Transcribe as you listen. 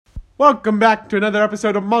Welcome back to another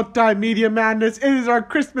episode of Multimedia Madness. It is our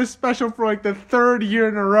Christmas special for like the third year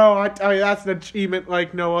in a row. I tell you, that's an achievement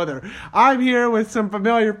like no other. I'm here with some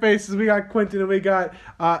familiar faces. We got Quentin and we got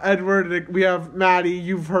Edward. And we have Maddie.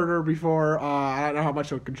 You've heard her before. I don't know how much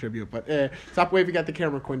she'll contribute, but stop waving at the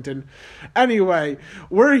camera, Quentin. Anyway,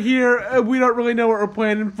 we're here. We don't really know what we're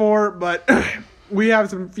planning for, but we have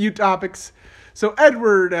some few topics. So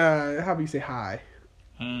Edward, how about you say hi?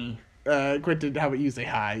 Hey. Quentin, how about you say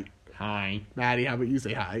hi? Hi. Maddie, how about you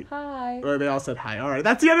say hi? Hi. Or they all said hi. All right,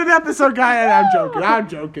 that's the end of the episode, guys. I'm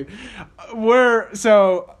joking.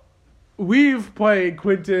 We've played,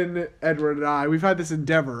 Quentin, Edward, and I. We've had this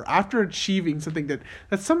endeavor after achieving something that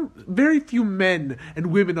some very few men and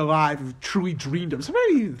women alive have truly dreamed of.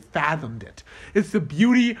 Somebody even fathomed it. It's the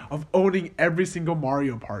beauty of owning every single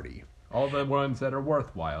Mario Party. All the ones that are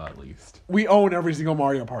worthwhile, at least. We own every single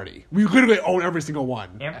Mario Party. We literally own every single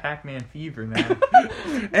one. And Pac-Man Fever now.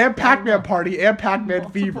 And Pac-Man Party and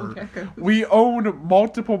Pac-Man Fever. We own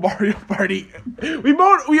multiple Mario Party.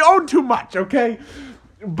 We own too much, okay?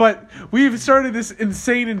 But we've started this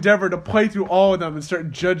insane endeavor to play through all of them and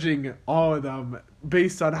start judging all of them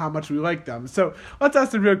based on how much we like them. So let's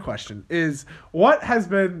ask the real question: is what has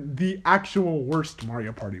been the actual worst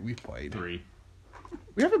Mario Party we've played? 3.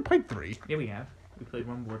 We haven't played 3. Yeah, we have. We played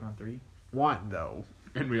one board on 3. 1 though.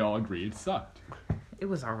 And we all agreed it sucked. It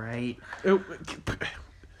was alright. It,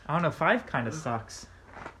 I don't know, 5 kind of sucks.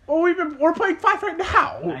 well, we're playing 5 right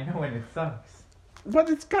now. I know, and it sucks. But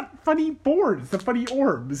it's got funny boards, the funny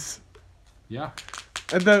orbs. Yeah.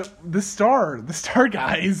 And the star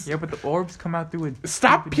guys. Yeah, but the orbs come out through a...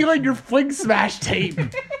 Stop peeling your fling smash tape.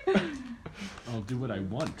 I'll do what I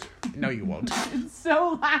want. No, you won't. It's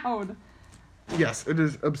so loud. Yes, it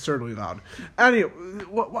is absurdly loud. Anyway,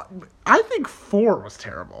 what I think 4 was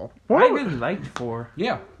terrible. I really liked 4.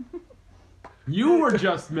 Yeah. You were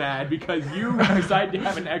just mad because you decided to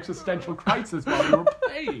have an existential crisis while we were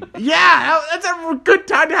playing. Yeah, that's a good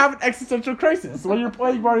time to have an existential crisis when you're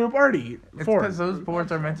playing Mario Party. It's 4. because those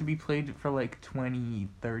boards are meant to be played for like 20,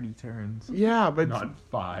 30 turns. Yeah, but Not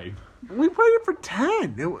 5. we played it for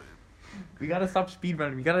 10. We gotta stop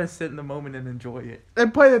speedrunning. We gotta sit in the moment and enjoy it.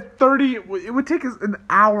 And play a 30. It would take us an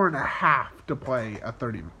hour and a half to play a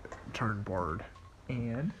 30-turn board.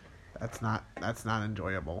 And? That's not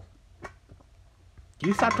enjoyable. Can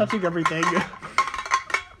you stop touching everything?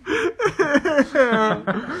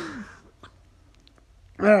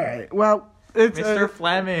 Alright, well, it's... Mr.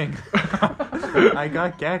 Fleming! I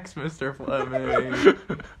got Gex, Mr. Fleming.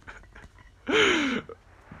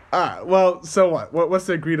 Alright, well, so what? What's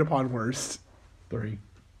the agreed upon worst? 3.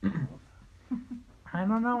 I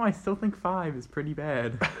don't know, I still think 5 is pretty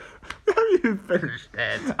bad. We haven't even finished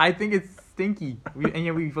it. I think it's stinky.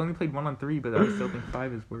 We've only played 1 on 3, but I still think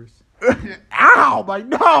 5 is worse. Ow, my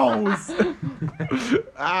nose!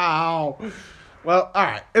 Ow. Well,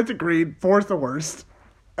 alright, it's agreed. 4's the worst.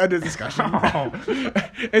 End of discussion. Oh.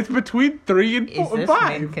 It's between 3 and 4 Is and this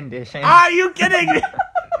 5. mint condition? Are you kidding me?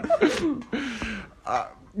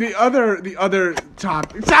 The other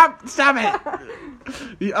topic. Stop it.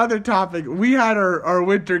 The other topic. We had our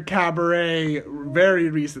winter cabaret very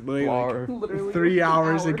recently, like Literally 3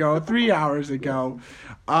 hours ago. 3 hours ago,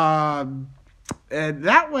 and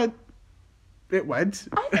that went. It went.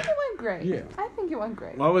 I think it went great. Yeah. I think it went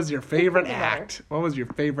great. What was your favorite Think about act? What was your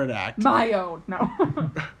favorite act? My own. No.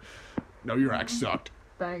 No, your act sucked.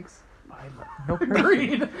 Thanks. No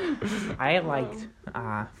Agreed. I liked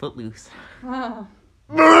Footloose.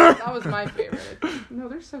 That was my favorite. No,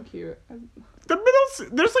 they're so cute.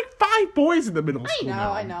 There's like 5 boys in the middle school.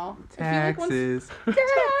 now. I know. Taxes.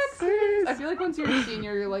 I feel like once you're a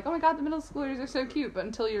senior, you're like, oh my god, the middle schoolers are so cute. But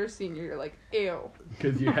until you're a senior, you're like, ew.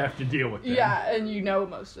 Because you have to deal with them. Yeah, and you know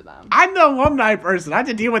most of them. I'm the alumni person. I have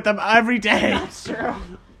to deal with them every day. That's true.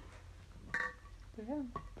 But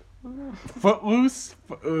yeah. Footloose?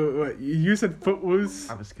 You said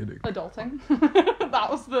Footloose? I was kidding. Adulting.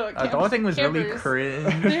 That was the Adulting was really campers.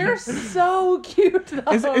 cringe. They're was so cute, though.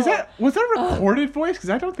 Was that a recorded voice?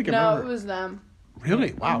 Because I don't think I No, remember. it was them.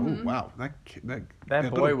 Really? Wow. Mhm. Ooh, wow.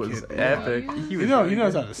 That boy little was kid. epic. Yeah, He You was know, really he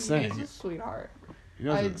knows good. how to sing. He's a sweetheart. He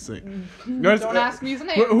knows how to sing. Don't ask me his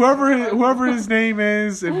name. Whoever his name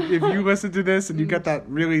is, if you listen to this and you got that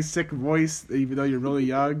really sick voice, even though you're really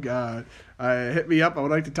young, hit me up. I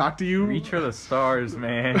would like to talk to you. Reach for the stars,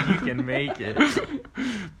 man. You can make it.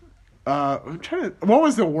 I'm trying to. What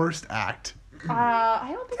was the worst act?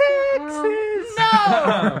 I don't think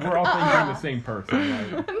No! We're all thinking the same person,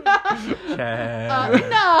 right? Chad.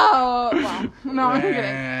 No! Well, no, I'm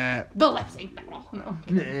kidding. The lip sync battle. No, I'm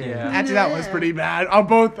kidding. Yeah. Actually, that was pretty bad on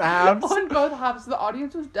both halves. On both halves, the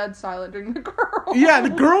audience was dead silent during the girl. Yeah, the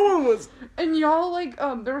girl one was. And y'all, like,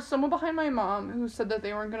 there was someone behind my mom who said that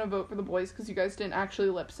they weren't gonna vote for the boys because you guys didn't actually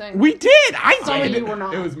lip sync. We did. I Some of did. you were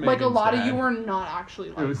not. It was like, a Megan's lot of dad. you were not actually,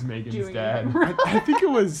 like, It was Megan's doing dad. it. I think it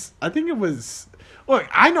was. Look,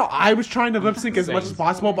 I know I was trying to lip sync as much as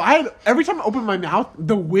possible, but every time I opened my mouth,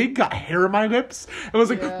 the wig got hair in my lips. It was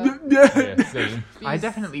like, Yeah, same. I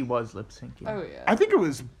definitely was lip syncing. Oh, yeah. I think it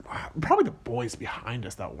was probably the boys behind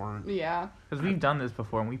us that weren't. Yeah. Because we've done this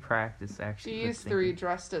before and we practiced actually. These lip-syncing. three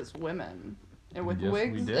dressed as women. And with Yes, we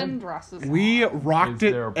wigs did. and dresses. We on. rocked Is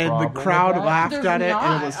it, there a and the problem with crowd that? laughed There's at it, and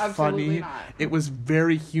not. it was Absolutely funny. not. It was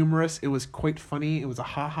very humorous. It was quite funny. It was a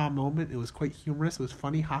ha-ha moment. It was quite humorous. It was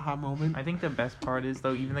funny ha-ha moment. I think the best part is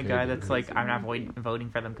though, even the guy that's like, I'm not voting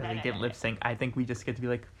for them because they did lip sync. I think we just get to be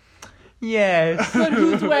like, yes. But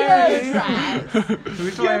who's wearing a dress?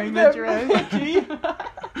 Who's wearing the dress?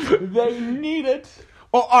 They need it.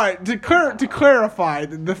 Well, all right. To clarify,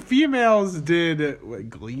 the females did what,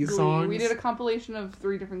 Glee songs. We did a compilation of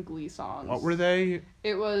 3 different Glee songs. What were they?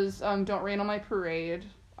 It was Don't Rain on My Parade.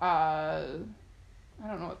 I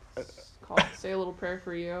don't know what it's called. Say a Little Prayer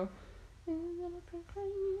for You.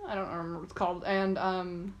 I don't remember what it's called. And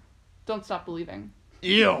Don't Stop Believing.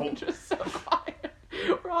 Ew. Just so quiet.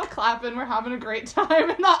 We're all clapping. We're having a great time.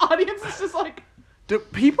 And the audience is just like... Do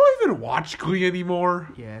people even watch Glee anymore?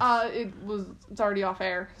 Yes. It's already off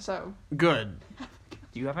air, so... Good.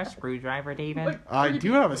 Do you have a screwdriver, David? I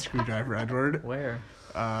do have a screwdriver, Edward. Where?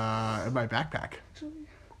 In my backpack. Actually,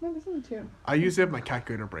 no, there's only 2. I use it if my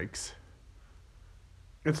calculator breaks.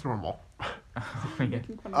 It's normal. Oh, yeah.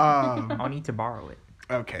 Um, I'll need to borrow it.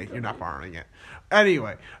 okay, you're not borrowing it.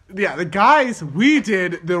 Anyway, yeah, the guys, we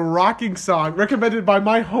did the rocking song recommended by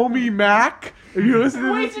my homie Mac. If you listen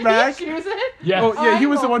to Wait, this, did Mac. he choose it? Yes. Oh yeah, he I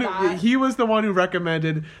was the love one. that. He was the one who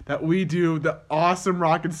recommended that we do the awesome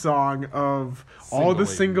rocking song of all the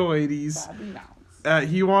single ladies. Badly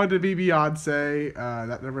announced. He wanted to be Beyonce.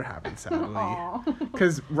 That never happened, sadly. Aw.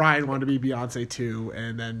 Because Ryan wanted to be Beyonce too,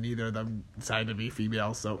 and then neither of them decided to be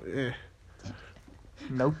female. So,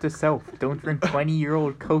 Note to self: don't drink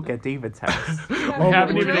 20-year-old Coke at David's house. We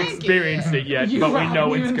haven't even drinking experienced it yet, You but we haven't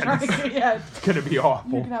know it's even gonna, drank it yet. it's gonna be You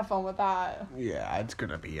awful. can have fun with that. yeah, it's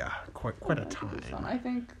gonna be quite a Fun. time. I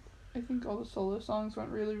think all the solo songs went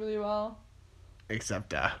really, really well.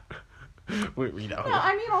 Except, we know. No,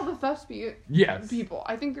 I mean all the thespian Yes. people.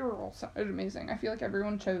 I think they were all sounded amazing. I feel like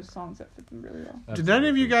everyone chose songs that fit them really well. Did any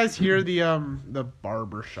of you guys hear the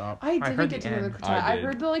barber shop? I didn't heard get the to hear the end. quartet. I I did.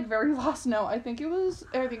 heard the like very last note. I think it was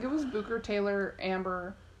Booker, Taylor,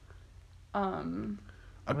 Amber.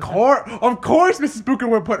 Of course, Mrs. Booker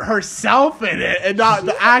would put herself in it and not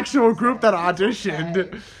the actual group that auditioned.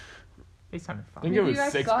 Okay. They sounded I fun. think it Maybe was you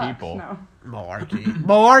guys 6 sucked. people. No. Malarkey.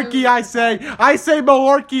 Malarkey, I say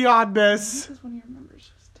malarkey on this. Because one of your members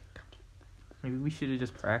just Maybe we should have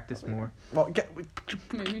just practiced more. Well,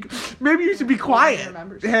 maybe you should be quiet.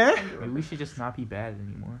 Members Huh? Maybe we should just not be bad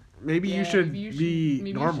anymore. Maybe you should be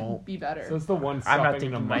normal. Be better. So it's the one I'm not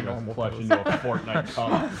stuffing in a taking my mug of normal flesh pills. into a Fortnite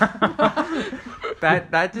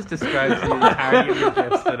cup. That just describes the entirety of your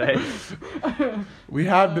gifts today. We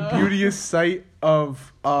have the beauteous sight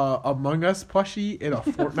of Among Us plushie in a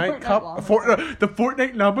Fortnite Fortnite cup. llama. The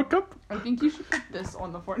Fortnite Number cup. I think you should put this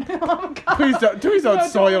on the Fortnite Llama cup. Please don't No,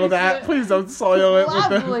 soil don't that. mix it. Please don't soil it with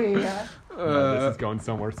the. Lovely. No, this is going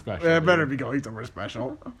somewhere special. It better be going somewhere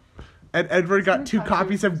special. And Edward got 2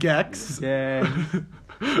 copies of Gex. Dad.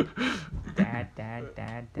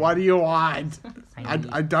 Dad. What do you want? I need-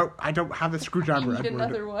 I don't have a screwdriver, You need Edward.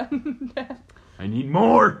 another one. I need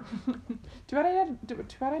more. Too bad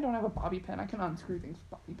I don't have a bobby pin. I can unscrew things with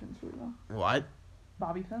bobby pins really well. What?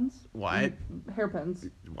 Bobby pins? What? Hairpins.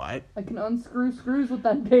 What? I can unscrew screws with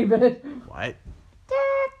that, David. What?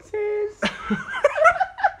 Taxes.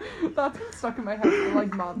 That's been stuck in my head for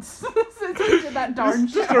like months since we did that darn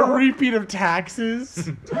Just a show. repeat of taxes.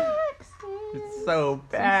 Taxes. It's so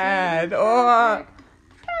bad. Oh.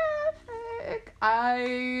 Traffic.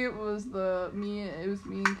 It was me,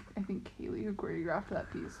 I think Kaylee who choreographed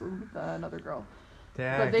that piece with another girl.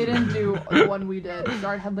 But they didn't do the one we did.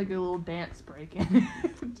 Dart had like a little dance break in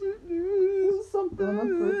it. Something on my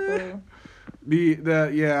birthday.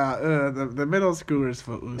 The middle schoolers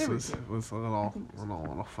Footloose They were was cute. a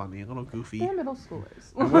little funny, a little goofy. They're middle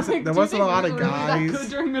schoolers. There wasn't- Like, there do you wasn't a think lot we of were really that guys. good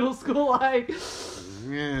during middle school.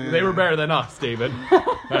 They were better than us, David.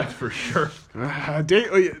 That's for sure.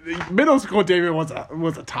 Middle school David was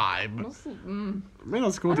a time.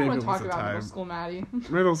 Middle school I don't David want was to talk a about time. Middle School Maddie.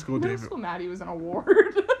 Middle school Middle David. School Maddie was an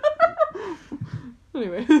award.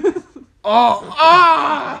 Anyway.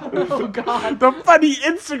 Oh God. The funny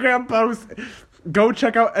Instagram post. Go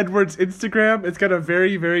check out Edward's Instagram. It's got a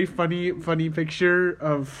very, very funny picture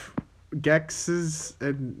of Gex's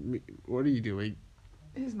and me. What are you doing?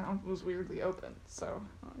 His mouth was weirdly open, so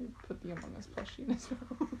I put the Among Us plushie in his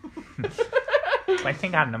mouth. I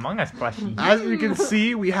think I got an Among Us plushie. As we can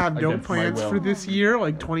see, we have no Against my plans will. for this year,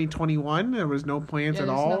 like 2021. There was no plans Yeah, at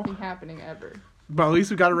there's all. nothing happening ever. But at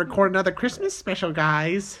least we got to record another Christmas special,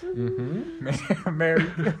 guys. Mm-hmm. Merry.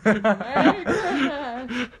 Merry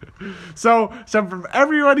Christmas. So from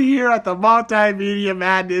everyone here at the Multimedia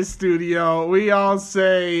Madness Studio, we all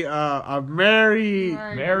say a Merry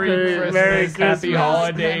Merry Christmas, Merry Happy Christmas,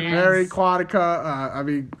 Holidays. Merry Kwanzaa,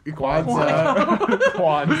 Kwanzaa.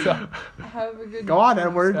 Kwanzaa. Have a good Go on,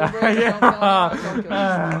 Edward. Don't kill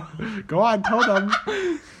yourself. Go on, tell them.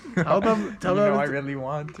 Tell them. You know I really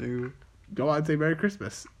want to. Go on, say Merry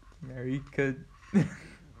Christmas. Merry could. You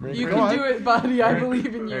Go can on. do it, buddy. I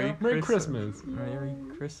believe in you. Merry Christmas. Merry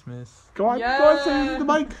Christmas. Go on, say it to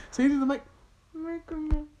the mic. Say it to the mic. Merry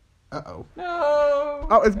Christmas. Uh-oh. No.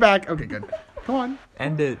 Oh, it's back. Okay, good. Come on.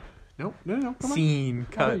 End it. No, come on. Scene.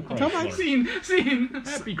 Cut. Come on. Scene.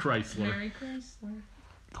 Happy Chrysler. Merry Chrysler.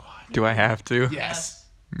 Do I have to? Yes.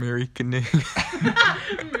 Merry Canoe. Merry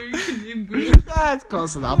Chrysler. That's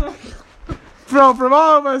close enough. So from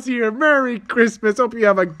all of us here, Merry Christmas. Hope you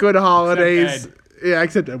have a good holidays. Ed. Yeah,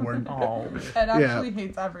 except Edward. Oh. Ed actually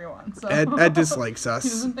hates everyone. So. Ed dislikes He us.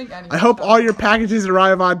 doesn't think anyone. I hope all your packages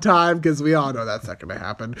arrive on time because we all know that's not going to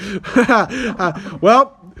happen.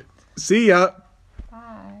 Well, see ya. Bye.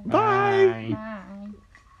 Bye. Bye.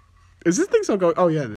 Is this thing still going? Oh, yeah.